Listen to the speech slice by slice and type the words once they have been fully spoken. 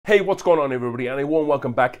Hey, what's going on everybody, and a warm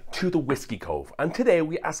welcome back to the Whiskey Cove. And today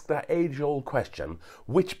we ask that age-old question,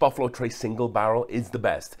 which Buffalo Trace single barrel is the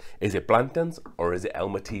best? Is it Blanton's or is it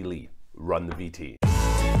Elmer T. Lee? Run the VT.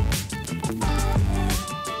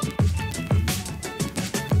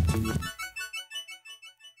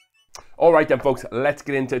 Alright then folks, let's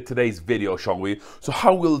get into today's video, shall we? So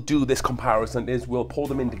how we'll do this comparison is we'll pour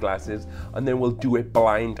them into glasses and then we'll do it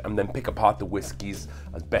blind and then pick apart the whiskies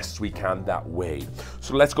as best we can that way.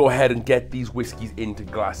 So let's go ahead and get these whiskies into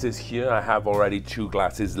glasses here. I have already 2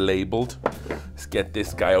 glasses labeled. Let's get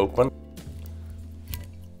this guy open.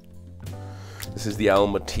 This is the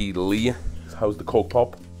Elmer T. Lee. How's the Coke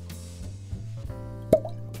pop?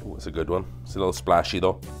 Oh, it's a good one. It's a little splashy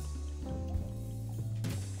though.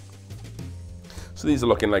 So these are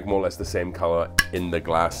looking like more or less the same color in the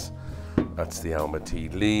glass. That's the Elmer T.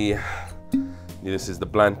 Lee. This is the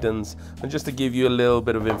Blanton's. And just to give you a little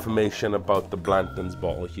bit of information about the Blanton's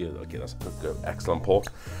bottle here. Okay, that's good. Excellent pour.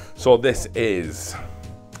 So this is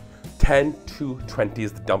 10/2/20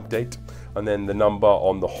 is the dump date. And then the number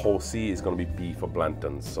on the horsey is going to be B for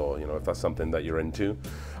Blanton's. So, you know, if that's something that you're into.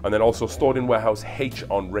 And then also stored in warehouse H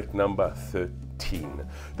on Rick number 13.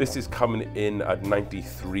 This is coming in at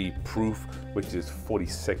 93 proof, which is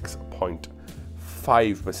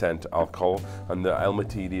 46.5% alcohol, and the Elmer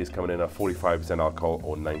T. Lee is coming in at 45% alcohol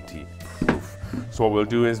or 90 proof. So what we'll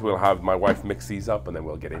do is we'll have my wife mix these up and then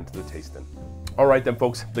we'll get into the tasting. Alright then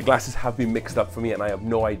folks, the glasses have been mixed up for me and I have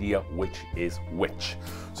no idea which is which.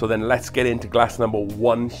 So then let's get into glass number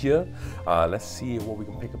 1 here. Let's see what we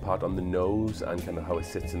can pick apart on the nose and kind of how it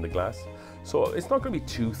sits in the glass. So it's not going to be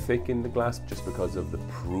too thick in the glass just because of the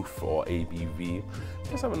proof or ABV. It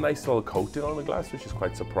does have a nice little coating on the glass, which is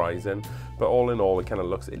quite surprising. But all in all, it kind of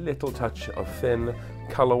looks a little touch of thin.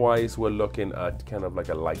 Color-wise, we're looking at kind of like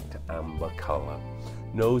a light amber color.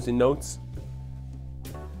 Nose and notes.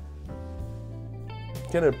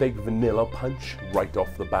 Getting a big vanilla punch right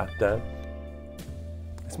off the bat there.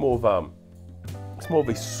 It's more of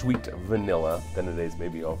a sweet vanilla than it is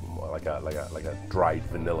maybe of like a dried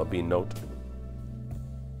vanilla bean note.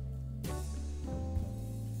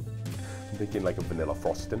 I'm thinking like a vanilla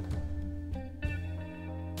frosting.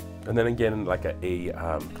 And then again like a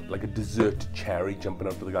dessert cherry jumping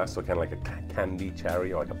out of the glass, so kind of like a candy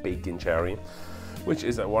cherry or like a bacon cherry. Which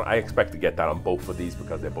is what I expect to get that on both of these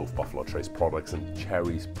because they're both Buffalo Trace products, and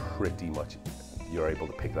cherries pretty much you're able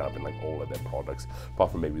to pick that up in like all of their products,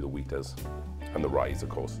 apart from maybe the wheaters and the rye, of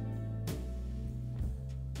course.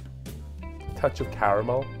 Touch of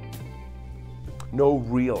caramel. No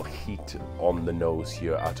real heat on the nose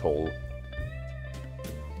here at all.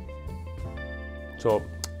 So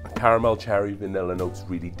caramel, cherry, vanilla notes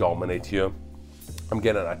really dominate here. I'm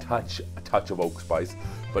getting a touch of oak spice,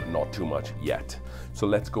 but not too much yet. So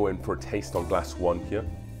let's go in for a taste on glass 1 here.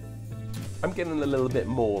 I'm getting a little bit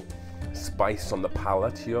more spice on the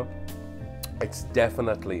palate here. It's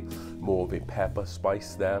definitely more of a pepper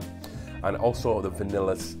spice there. And also the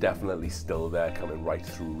vanilla's definitely still there, coming right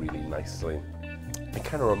through really nicely. It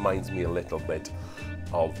kind of reminds me a little bit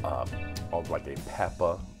of like a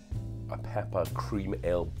pepper cream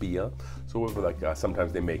ale beer. So like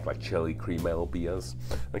sometimes they make like chili cream ale beers,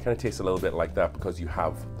 and it kind of tastes a little bit like that because you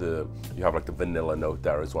have like the vanilla note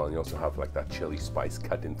there as well, and you also have like that chili spice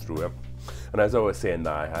cutting through it. And as I was saying,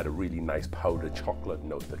 I had a really nice powdered chocolate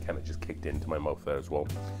note that kind of just kicked into my mouth there as well.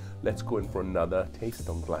 Let's go in for another taste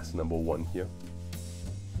on glass number 1 here.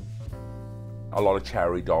 A lot of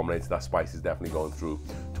cherry dominates, that spice is definitely going through.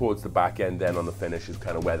 Towards the back end then on the finish is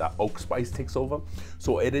kind of where that oak spice takes over.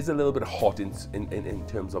 So it is a little bit hot in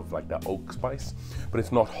terms of like that oak spice, but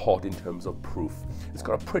it's not hot in terms of proof. It's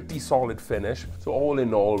got a pretty solid finish. So all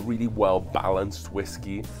in all, really well balanced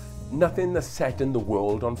whiskey. Nothing that's setting the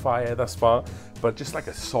world on fire thus far, but just like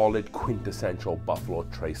a solid quintessential Buffalo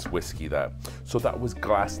Trace whiskey there. So that was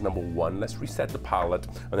glass number 1. Let's reset the palate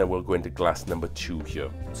and then we'll go into glass number 2 here.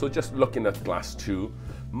 So just looking at glass 2,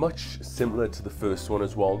 much similar to the first one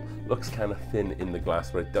as well. Looks kind of thin in the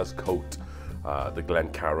glass, but it does coat the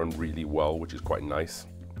Glencairn really well, which is quite nice.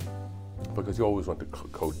 Because you always want to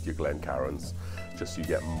coat your Glencairns just so you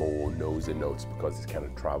get more nose and notes, because it's kind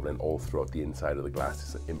of traveling all throughout the inside of the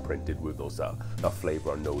glass. It's imprinted with those that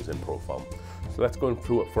flavor on nose and profile. So let's go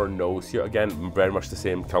through it for a nose here. Again, very much the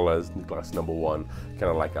same color as glass number 1, kind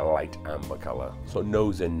of like a light amber color. So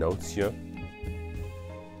nose and notes here.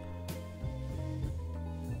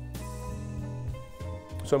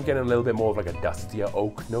 So I'm getting a little bit more of like a dustier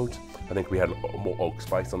oak note. I think we had more oak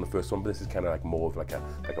spice on the first one, but this is kind of like more of like a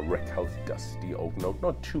Rick House dusty oak note.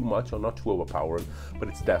 Not too much or not too overpowering, but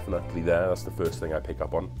it's definitely there. That's the first thing I pick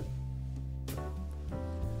up on.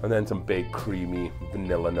 And then some big creamy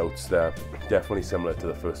vanilla notes there. Definitely similar to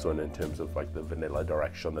the first one in terms of like the vanilla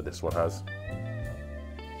direction that this one has.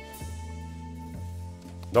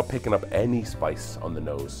 Not picking up any spice on the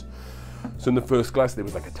nose. So in the first glass, there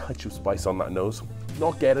was like a touch of spice on that nose.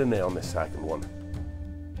 Not getting it on this second one.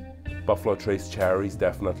 Buffalo Trace cherries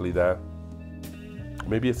definitely there.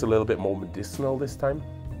 Maybe it's a little bit more medicinal this time.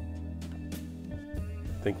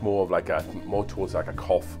 Think more of like more towards like a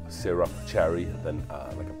cough syrup cherry than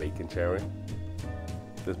like a bacon cherry.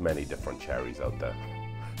 There's many different cherries out there.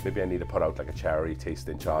 Maybe I need to put out like a cherry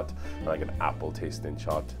tasting chart and like an apple tasting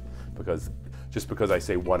chart, because just because I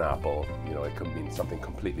say one apple, you know, it could mean something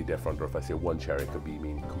completely different, or if I say one cherry, it could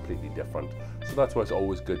mean completely different. So that's why it's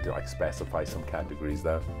always good to like specify some categories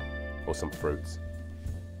there, or some fruits.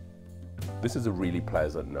 This is a really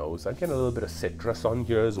pleasant nose. I'm getting a little bit of citrus on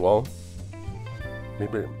here as well.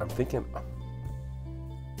 Maybe I'm thinking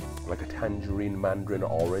like a tangerine, mandarin,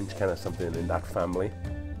 orange, kind of something in that family.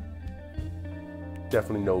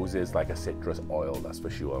 Definitely noses like a citrus oil, that's for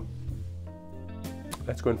sure.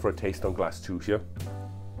 Let's go in for a taste on glass 2 here.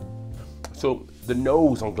 So the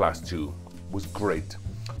nose on glass 2 was great,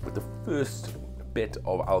 but the first bit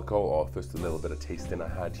of alcohol, or first a little bit of tasting I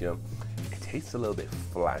had here, it tastes a little bit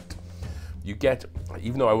flat. You get,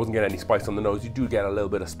 even though I wasn't getting any spice on the nose, you do get a little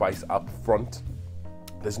bit of spice up front.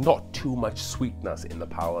 There's not too much sweetness in the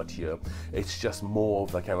palate here. It's just more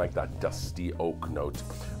of like kind of like that dusty oak note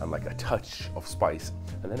and like a touch of spice,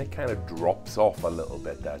 and then it kind of drops off a little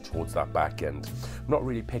bit there towards that back end. I'm not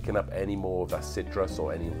really picking up any more of that citrus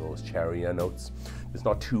or any of those cherry notes. There's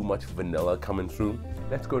not too much vanilla coming through.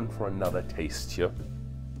 Let's go in for another taste here.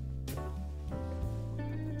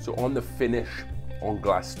 So on the finish on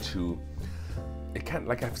glass 2, it kind of,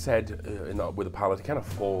 like I've said with the palate, it kind of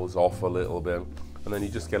falls off a little bit. And then you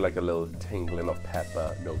just get like a little tingling of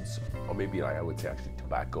pepper notes, or maybe like I would say actually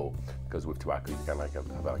tobacco, because with tobacco you kind of like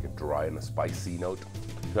have like a dry and a spicy note.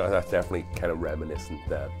 So that's definitely kind of reminiscent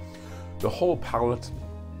there. The whole palate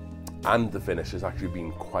and the finish has actually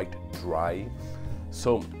been quite dry.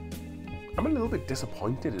 So I'm a little bit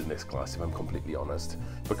disappointed in this glass, if I'm completely honest,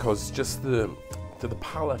 because just the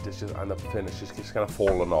palate is just, and the finish is just kind of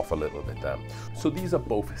fallen off a little bit there. So these are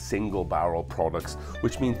both single barrel products,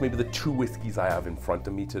 which means maybe the 2 whiskeys I have in front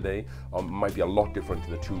of me today might be a lot different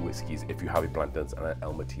to the 2 whiskeys if you have a Blanton's and an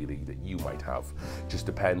Elmer that you might have. Just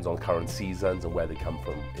depends on current seasons and where they come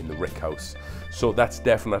from in the rick house. So that's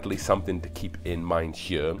definitely something to keep in mind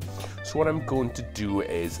here. So what I'm going to do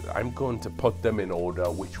is I'm going to put them in order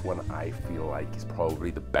which one I feel like is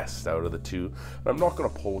probably the best out of the 2. And I'm not going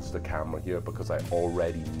to pause the camera here because I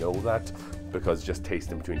already know that, because just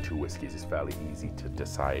tasting between 2 whiskeys is fairly easy to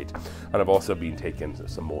decide. And I've also been taking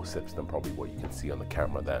some more sips than probably what you can see on the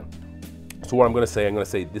camera there. So what I'm going to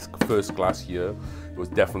say this first glass here was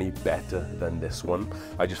definitely better than this one.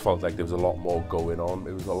 I just felt like there was a lot more going on.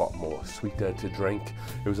 It was a lot more sweeter to drink.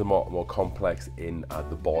 It was a lot more complex in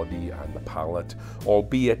the body and the palate,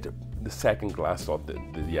 albeit the second glass, or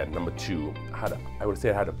number 2, I would say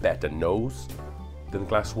it had a better nose than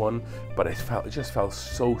glass 1, but it just felt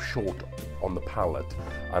so short on the palate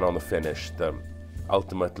and on the finish that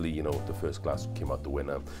ultimately, you know, the first glass came out the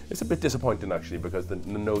winner. It's a bit disappointing actually, because the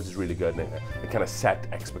nose is really good and it kind of set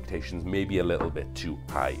expectations maybe a little bit too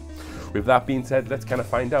high. With that being said, let's kind of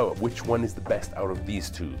find out which one is the best out of these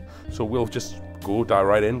 2. So we'll just dive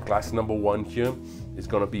right in. Glass number 1 here is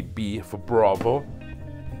going to be B for Bravo,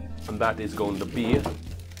 and that is going to be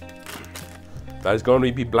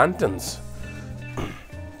Blanton's.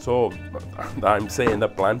 So I'm saying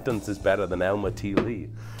that Blanton's is better than Elmer T. Lee.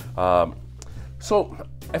 So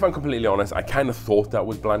if I'm completely honest, I kind of thought that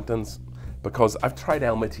was Blanton's, because I've tried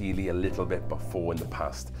Elmer T. Lee a little bit before in the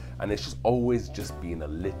past, and it's just always just been a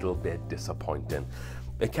little bit disappointing.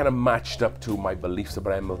 It kind of matched up to my beliefs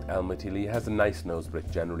about Elmer T. Lee. It has a nice nose, but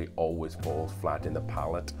it generally always falls flat in the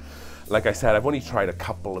palate. Like I said, I've only tried a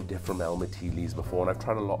couple of different Elmer T. Lees before, and I've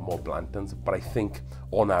tried a lot more Blantons, but I think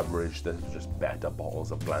on average there's just better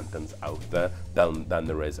bottles of Blantons out there than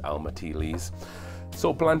there is Elmer T. Lees.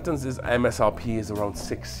 So Blanton's MSRP is around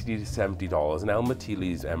 $60 to $70, and Elmer T.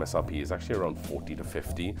 Lee's MSRP is actually around $40 to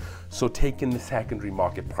 $50. So taking the secondary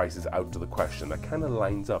market prices out to the question, that kind of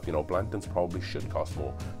lines up. You know, Blanton's probably should cost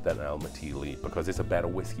more than Elmer T. Lee because it's a better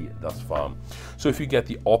whiskey thus far. So if you get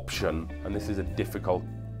the option, and this is a difficult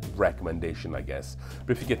recommendation, I guess,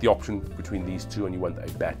 but if you get the option between these 2 and you want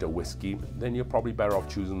a better whiskey, then you're probably better off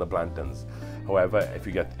choosing the Blantons. However, if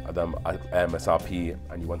you get them at MSRP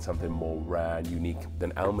and you want something more rare and unique,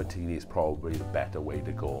 then Elmer T. Lee is probably the better way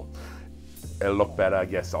to go. it'll look better, I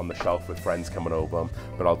guess, on the shelf with friends coming over.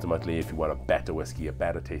 But ultimately, if you want a better whiskey, a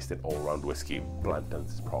better tasted all-round whiskey,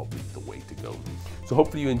 Blanton's is probably the way to go. So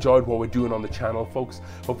hopefully you enjoyed what we're doing on the channel, folks.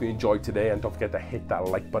 Hope you enjoyed today, and don't forget to hit that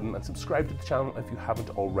like button and subscribe to the channel if you haven't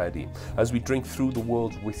already. As we drink through the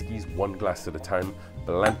world's whiskies one glass at a time,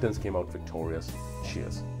 Blanton's came out victorious.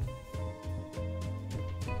 Cheers.